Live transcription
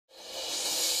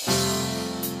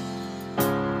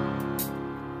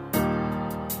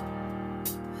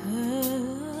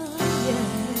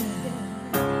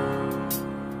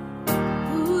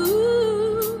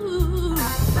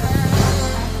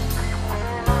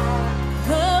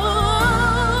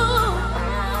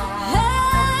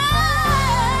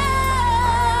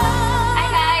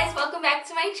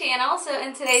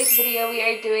in today's video we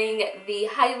are doing the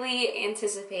highly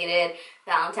anticipated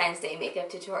Valentine's Day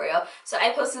makeup tutorial. So I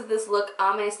posted this look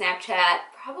on my Snapchat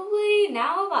probably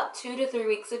now about 2 to 3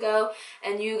 weeks ago,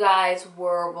 and you guys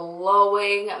were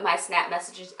blowing my Snap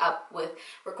messages up with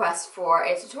requests for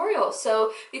a tutorial.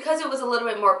 So because it was a little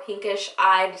bit more pinkish,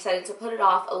 I decided to put it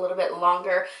off a little bit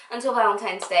longer until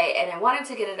Valentine's Day, and I wanted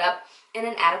to get it up in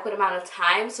an adequate amount of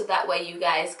time so that way you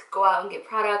guys could go out and get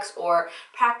products or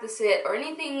practice it or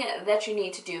anything that you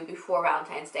need to do before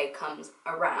Valentine's Day comes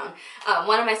around.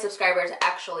 One of my subscribers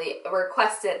actually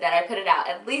requested that I put it out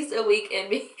at least a week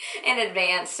in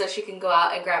advance so she can go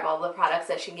out and grab all the products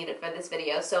that she needed for this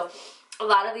video. So a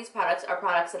lot of these products are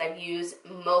products that I've used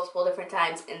multiple different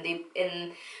times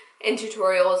in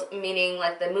tutorials, meaning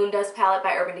like the Moondust palette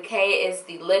by Urban Decay is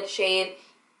the lid shade.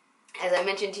 As I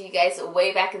mentioned to you guys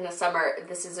way back in the summer,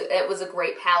 it was a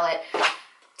great palette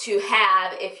to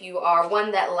have if you are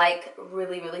one that like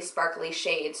really sparkly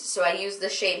shades. So I use the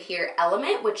shade here,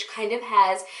 Element, which kind of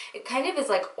is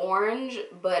like orange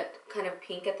but kind of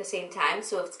pink at the same time.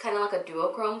 So it's kind of like a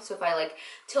duochrome. So if I like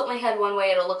tilt my head one way,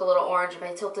 it'll look a little orange. If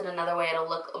I tilt it another way, it'll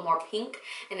look more pink.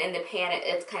 And in the pan,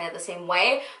 it's kind of the same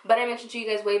way. But I mentioned to you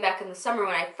guys way back in the summer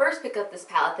when I first picked up this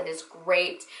palette that is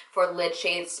great for lid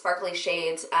shades, sparkly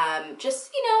shades,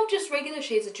 just regular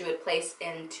shades that you would place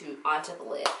onto the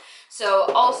lid. So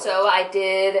also I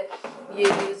did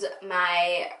use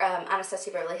my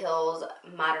Anastasia Beverly Hills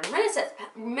Modern Renaissance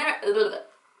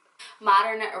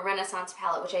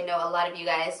palette, which I know a lot of you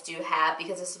guys do have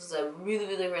because this was a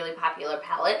really popular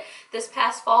palette this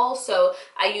past fall. So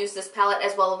I used this palette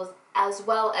as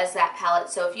well as that palette.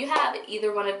 So if you have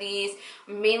either one of these,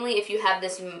 mainly if you have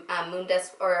this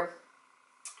Moondust or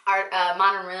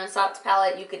Modern Renaissance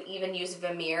palette, you could even use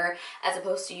Vermeer as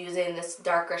opposed to using this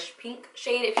darkish pink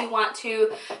shade if you want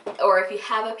to, or if you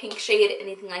have a pink shade,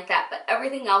 anything like that. But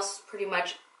everything else pretty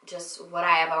much just what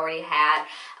I have already had.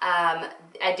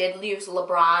 I did use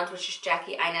LeBron's, which is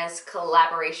Jackie Aina's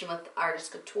collaboration with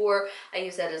artist Couture. I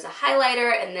used that as a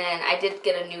highlighter, and then I did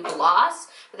get a new gloss,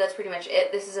 but that's pretty much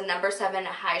it. This is a No. 7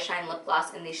 High Shine Lip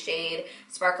Gloss in the shade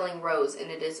Sparkling Rose, and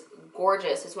it is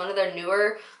gorgeous. It's one of their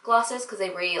newer glosses because they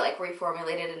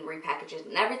reformulated and repackaged it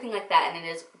and everything like that, and it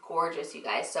is gorgeous, you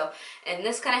guys. So, and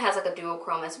this kind of has like a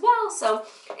duochrome as well. So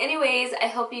anyways, I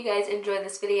hope you guys enjoyed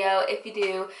this video. If you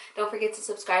do, don't forget to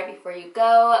subscribe before you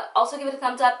go. Also give it a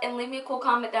thumbs up and leave me a cool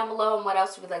comment down below on what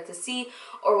else you would like to see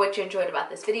or what you enjoyed about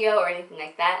this video or anything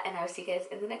like that, and I will see you guys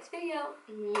in the next video.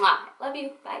 Mwah. Love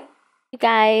you. Bye. Hey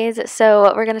guys,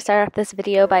 so we're going to start off this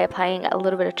video by applying a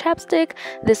little bit of chapstick.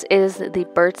 This is the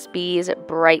Burts Bees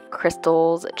Bright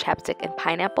Crystals Chapstick and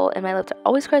Pineapple, and my lips are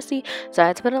always crusty, so I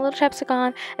had to put a little chapstick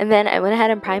on. And then I went ahead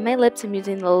and primed my lips. I'm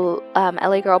using the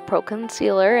LA Girl Pro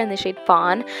Concealer in the shade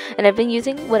Fawn, and I've been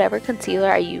using whatever concealer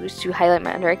I use to highlight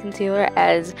my under eye concealer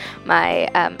as my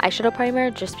eyeshadow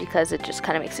primer, just because it just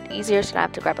kind of makes it easier so I don't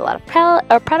have to grab a lot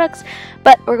of products.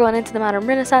 But we're going into the Modern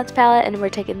Renaissance palette, and we're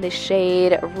taking the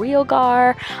shade Realgar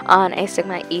on a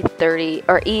Sigma E30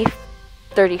 or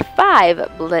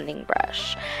E35 blending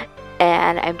brush,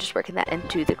 and I'm just working that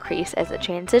into the crease as a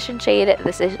transition shade.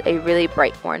 This is a really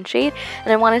bright orange shade,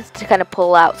 and I wanted to kind of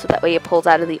pull out so that way it pulls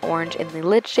out of the orange in the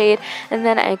lid shade. And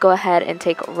then I go ahead and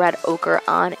take red ochre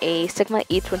on a Sigma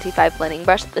E25 blending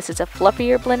brush. This is a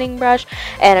fluffier blending brush,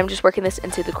 and I'm just working this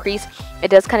into the crease. It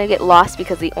does kind of get lost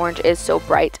because the orange is so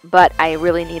bright, but I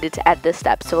really needed to add this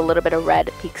step so a little bit of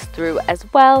red peeks through as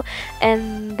well.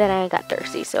 And then I got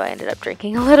thirsty, so I ended up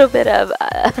drinking a little bit of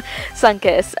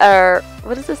Sunkiss, or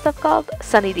what is this stuff called?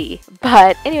 Sunny D.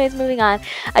 But anyways, moving on,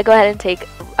 I go ahead and take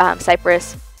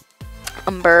Cyprus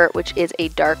Umber, which is a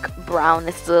dark brown.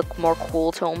 This is a more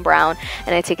cool tone brown,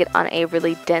 and I take it on a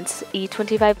really dense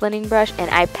E25 blending brush,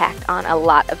 and I packed on a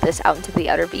lot of this out into the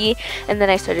outer V, and then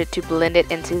I started to blend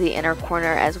it into the inner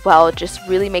corner as well, just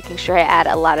really making sure I add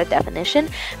a lot of definition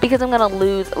because I'm going to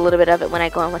lose a little bit of it when I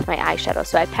go in with my eyeshadow.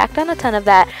 So I packed on a ton of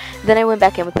that. Then I went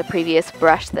back in with the previous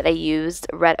brush that I used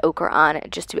red ochre on,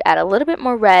 just to add a little bit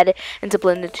more red and to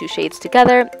blend the two shades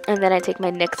together. And then I take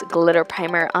my NYX glitter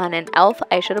primer on an e.l.f.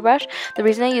 eyeshadow brush. The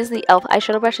reason I use the e.l.f.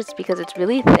 eyeshadow brush is because it's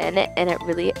really thin and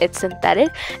it's synthetic,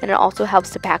 and it also helps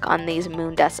to pack on these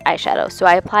Moondust eyeshadows. So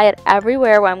I apply it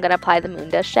everywhere where I'm going to apply the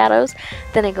Moondust shadows.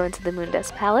 Then I go into the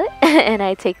Moondust palette and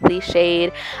I take the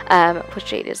shade, what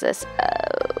shade is this?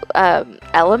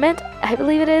 Element, I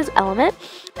believe it is, Element.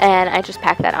 And I just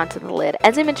pack that onto the lid.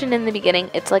 As I mentioned in the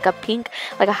beginning, it's like a pink,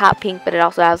 like a hot pink, but it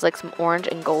also has like some orange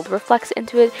and gold reflects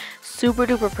into it. Super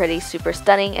duper pretty, super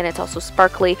stunning, and it's also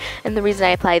sparkly. And the reason I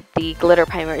applied the glitter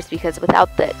primer is because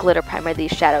without the glitter primer,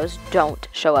 these shadows don't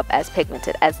show up as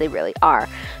pigmented as they really are.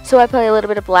 So I apply a little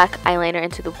bit of black eyeliner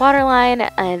into the waterline,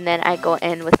 and then I go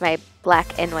in with my black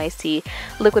NYC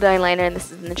liquid eyeliner, and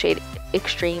this is in the shade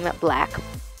Extreme Black.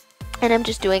 And I'm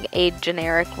just doing a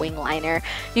generic wing liner.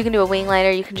 You can do a wing liner,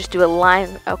 you can just do a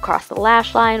line across the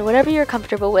lash line, whatever you're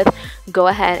comfortable with, go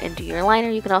ahead and do your liner.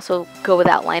 You can also go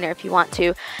without liner if you want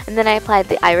to. And then I applied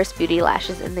the Iris Beauty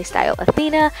lashes in the style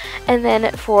Athena. And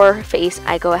then for face,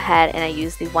 I go ahead and I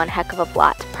use the One Heck of a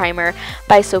Blot primer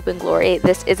by Soap & Glory.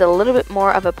 This is a little bit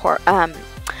more of a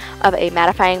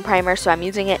mattifying primer, so I'm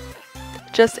using it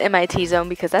just in my T-zone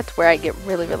because that's where I get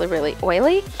really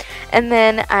oily. And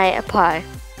then I apply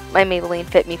my Maybelline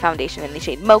Fit Me foundation in the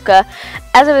shade Mocha.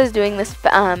 As I was doing this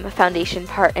foundation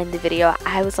part in the video,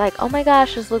 I was like, oh my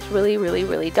gosh, this looks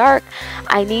really dark.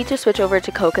 I need to switch over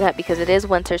to Coconut because it is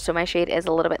winter, so my shade is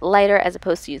a little bit lighter as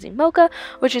opposed to using Mocha,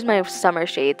 which is my summer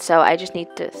shade, so I just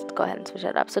need to go ahead and switch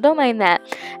that up, so don't mind that.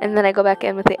 And then I go back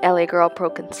in with the LA Girl Pro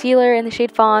Concealer in the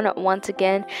shade Fawn once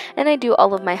again, and I do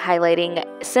all of my highlighting.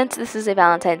 Since this is a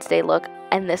Valentine's Day look,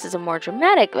 and this is a more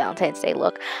dramatic Valentine's Day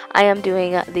look, I am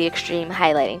doing the extreme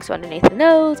highlighting. So underneath the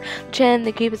nose, chin,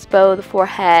 the cupid's bow, the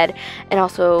forehead, and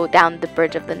also down the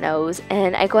bridge of the nose.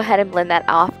 And I go ahead and blend that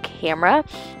off camera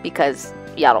because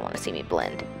y'all don't want to see me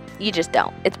blend. You just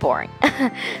don't. It's boring.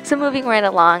 So moving right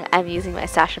along, I'm using my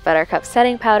Sacha Buttercup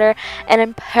setting powder, and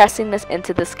I'm pressing this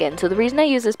into the skin. So the reason I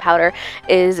use this powder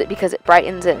is because it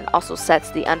brightens and also sets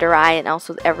the under eye and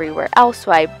also everywhere else.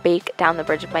 So I bake down the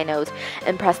bridge of my nose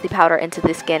and press the powder into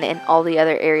the skin and all the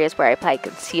other areas where I apply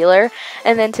concealer.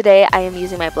 And then today I am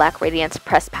using my Black Radiance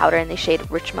pressed powder in the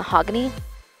shade Rich Mahogany.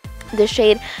 This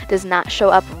shade does not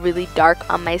show up really dark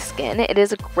on my skin. It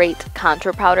is a great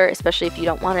contour powder, especially if you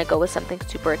don't want to go with something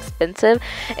super expensive.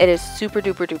 It is super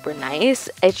duper nice.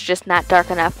 It's just not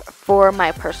dark enough for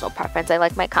my personal preference. I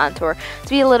like my contour to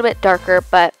be a little bit darker,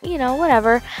 but you know,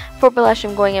 whatever. For blush,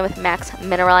 I'm going in with MAC's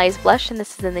Mineralized Blush, and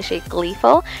this is in the shade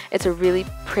Gleeful. It's a really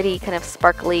pretty kind of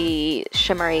sparkly,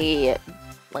 shimmery,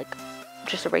 like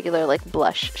just a regular like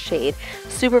blush shade.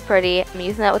 Super pretty. I'm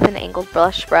using that with an angled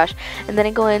blush brush, and then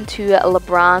I go into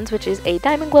LeBron's, which is a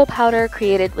diamond glow powder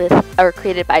created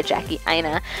by Jackie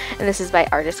Aina, and this is by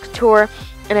Artist Couture.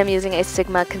 And I'm using a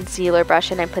Sigma concealer brush,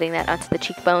 and I'm putting that onto the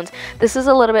cheekbones. This is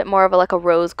a little bit more of like a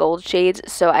rose gold shade,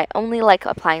 so I only like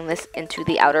applying this into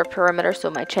the outer perimeter, so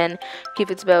my chin,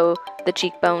 cupid's bow, the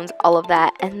cheekbones, all of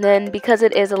that. And then because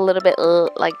it is a little bit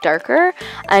like darker,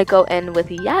 I go in with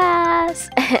Yaass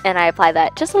and I apply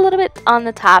that just a little bit on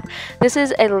the top. This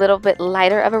is a little bit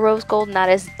lighter of a rose gold, not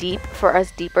as deep for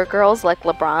us deeper girls like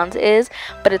LeBron's is,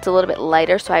 but it's a little bit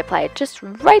lighter, so I apply it just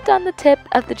right on the tip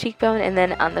of the cheekbone and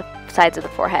then on the sides of the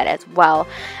forehead as well.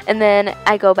 And then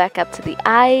I go back up to the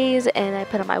eyes and I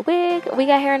put on my wig. We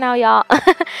got hair now, y'all.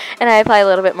 And I apply a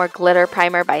little bit more glitter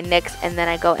primer by NYX, and then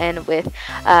I go in with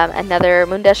another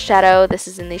Moondust shadow. This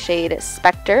is in the shade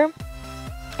Specter.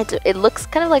 It looks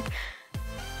kind of like,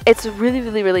 it's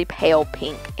really pale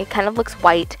pink. It kind of looks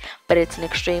white, but it's an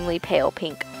extremely pale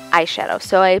pink eyeshadow.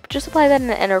 So I just apply that in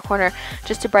the inner corner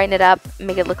just to brighten it up,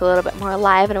 make it look a little bit more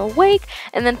alive and awake.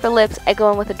 And then for lips, I go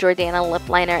in with a Jordana lip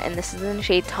liner, and this is in the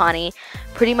shade Tawny.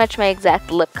 Pretty much my exact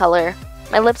lip color.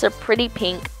 My lips are pretty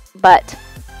pink, but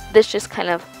this just kind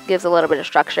of gives a little bit of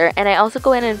structure. And I also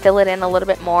go in and fill it in a little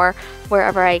bit more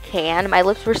wherever I can. My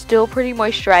lips were still pretty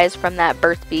moisturized from that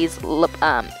Burts Bees lip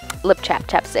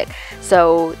chapstick.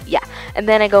 So yeah, and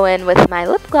then I go in with my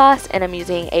lip gloss, and I'm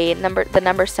using the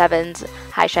number 7's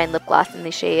High Shine lip gloss in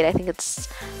the shade, I think it's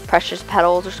Precious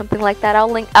Petals or something like that.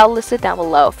 I'll list it down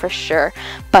below for sure.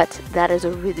 But that is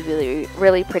a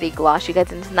really pretty gloss, you guys,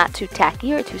 and it's not too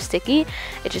tacky or too sticky.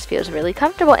 It just feels really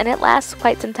comfortable, and it lasts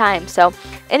quite some time. So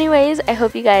anyways, I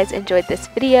hope you guys enjoyed this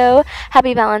video.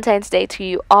 Happy Valentine's Day to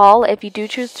you all. If you do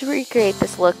choose to recreate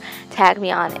this look, tag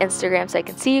me on Instagram so I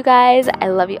can see you guys. I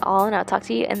love you all, and I'll talk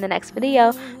to you in the next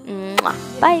video.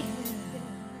 Mwah. Bye.